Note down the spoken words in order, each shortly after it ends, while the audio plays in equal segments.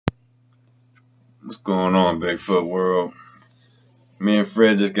What's going on, Bigfoot world? Me and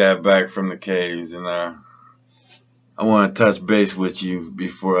Fred just got back from the caves, and I want to touch base with you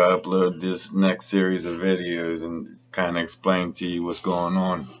before I upload this next series of videos and kind of explain to you what's going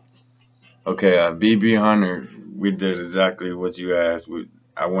on. Okay, BB Hunter, we did exactly what you asked.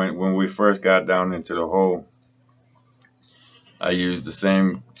 I went when we first got down into the hole. I used the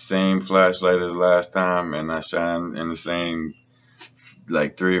same flashlight as last time, and I shined in the same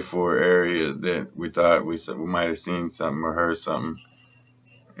like 3 or 4 areas that we thought we might have seen something or heard something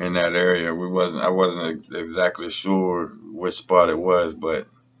in that area. I wasn't exactly sure which spot it was, but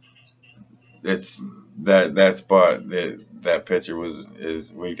it's that spot that picture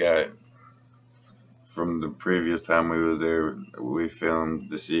is we got from the previous time we was there. We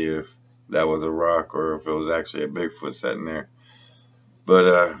filmed to see if that was a rock or if it was actually a Bigfoot sitting there.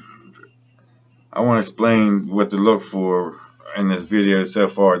 But I want to explain what to look for in this video so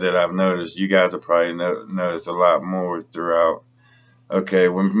far that I've noticed. You guys will probably notice a lot more throughout. Okay,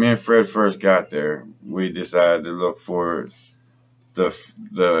 when me and Fred first got there, we decided to look for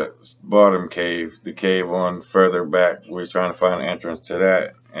the bottom cave, the cave on further back. We were trying to find an entrance to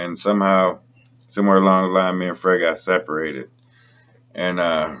that, and somehow, somewhere along the line, me and Fred got separated, and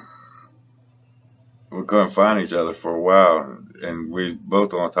we couldn't find each other for a while. And we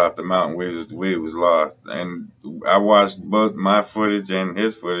both on top of the mountain. We was lost, and I watched both my footage and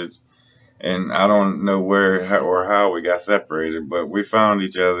his footage. And I don't know where or how we got separated, but we found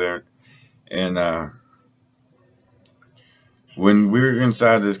each other. And when we're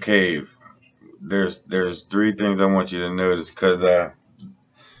inside this cave, there's 3 things I want you to notice. Because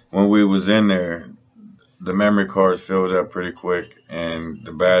when we was in there, the memory cards filled up pretty quick, and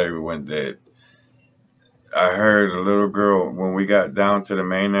the battery went dead. I heard a little girl when we got down to the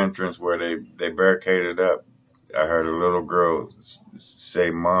main entrance where they barricaded up. I heard a little girl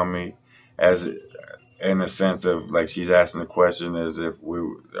say "mommy," as in a sense of like she's asking the question as if we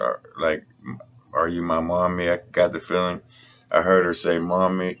are like, "Are you my mommy?" I got the feeling. I heard her say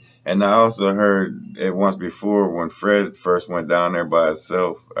 "mommy," and I also heard it once before when Fred first went down there by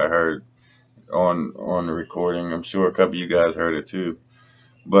himself. I heard on the recording. I'm sure a couple of you guys heard it too.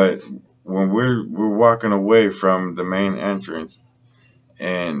 But when we're walking away from the main entrance,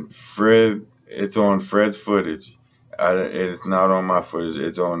 and it's on Fred's footage. It's not on my footage.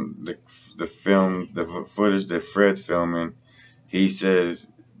 It's on the footage that Fred's filming. He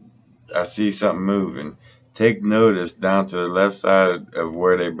says, "I see something moving." Take notice down to the left side of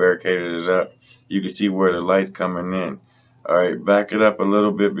where they barricaded it up. You can see where the light's coming in. All right, back it up a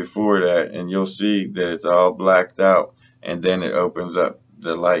little bit before that, and you'll see that it's all blacked out, and then it opens up.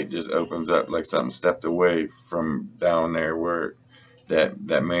 The light just opens up like something stepped away from down there where that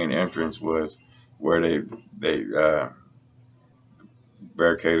main entrance was, where they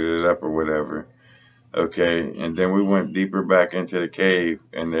barricaded it up or whatever. Okay, and then we went deeper back into the cave,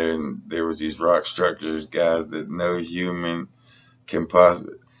 and then there was these rock structures, guys, that no human can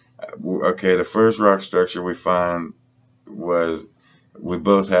possibly. Okay, the first rock structure we found was, we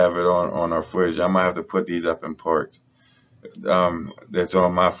both have it on our footage. I might have to put these up in parts. That's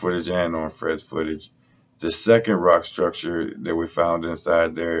on my footage and on Fred's footage. The second rock structure that we found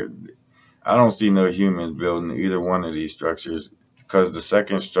inside there, I don't see no humans building either one of these structures, because the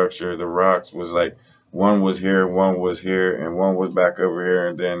second structure, the rocks, was like one was here, and one was back over here,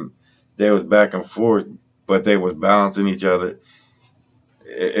 and then they was back and forth, but they was balancing each other.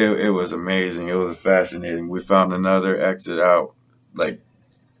 It was amazing. It was fascinating. We found another exit out like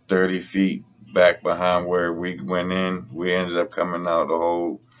 30 feet back behind where we went in. We ended up coming out a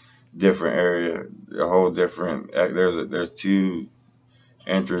whole different area, a whole different. There's 2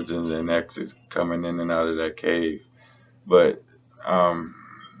 entrances and exits coming in and out of that cave. But I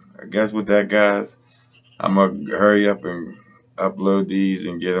guess with that, guys, I'm gonna hurry up and upload these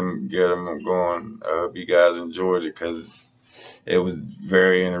and get them going. I hope you guys enjoyed it, because it was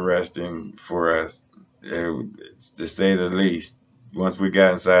very interesting for us, to say the least. Once we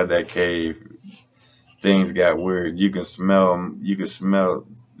got inside that cave, things got weird. You can smell them. You can smell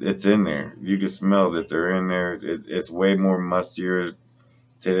it's in there. You can smell that they're in there. It's way more mustier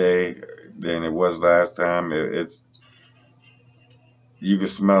today than it was last time. You can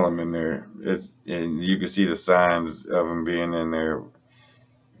smell them in there. And you can see the signs of them being in there.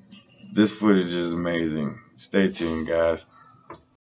 This footage is amazing. Stay tuned, guys.